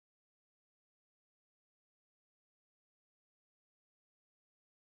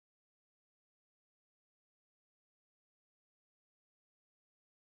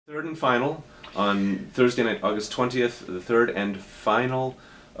Third and final on Thursday night, August 20th, the third and final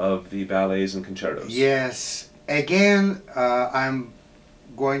of the ballets and concertos. Yes, again, I'm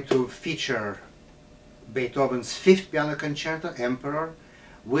going to feature Beethoven's Fifth Piano Concerto, Emperor,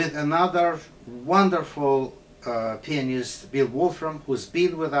 with another wonderful pianist, Bill Wolfram, who's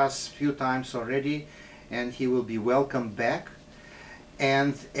been with us a few times already, and he will be welcome back.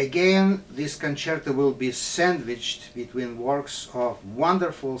 And again, this concerto will be sandwiched between works of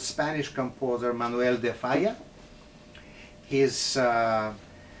wonderful Spanish composer Manuel de Falla. His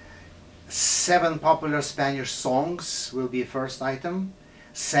 7 popular Spanish songs will be first item,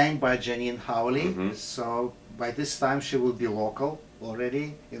 sang by Janine Howley. So by this time she will be local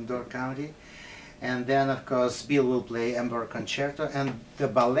already in Door County. And then of course Bill will play Emperor Concerto, and the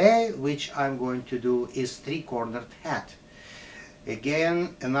ballet which I'm going to do is Three Cornered Hat.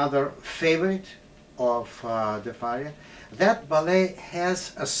 Again, another favorite of de Falla. That ballet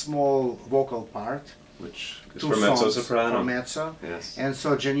has a small vocal part, Which is 2 for mezzo-soprano. for mezzo. Yes. And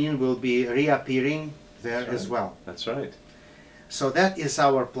so Janine will be reappearing there as well. That's right. So that is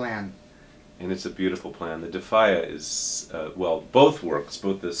our plan. And it's a beautiful plan. The De Falla is, well, both works,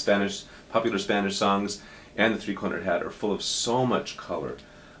 both the popular Spanish songs and the Three Cornered Hat are full of so much color.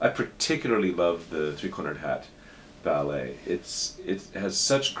 I particularly love the Three Cornered Hat ballet. It has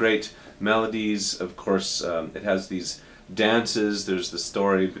such great melodies. Of course, it has these dances. There's the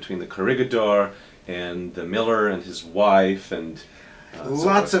story between the corregidor and the miller and his wife, and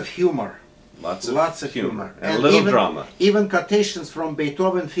Lots of humor. lots of humor and a And little even, drama. Even quotations from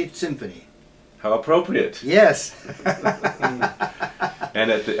Beethoven Fifth Symphony. How appropriate! Yes.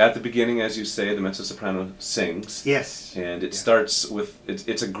 And at the beginning, as you say, the mezzo-soprano sings. Yes. And it starts with,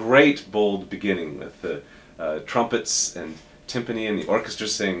 it's a great, bold beginning with the trumpets and timpani, and the orchestra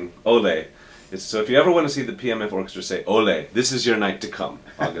sing Ole. So if you ever want to see the PMF orchestra say Ole, this is your night to come,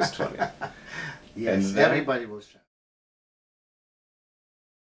 August 20th. Yes, And then, everybody will shout.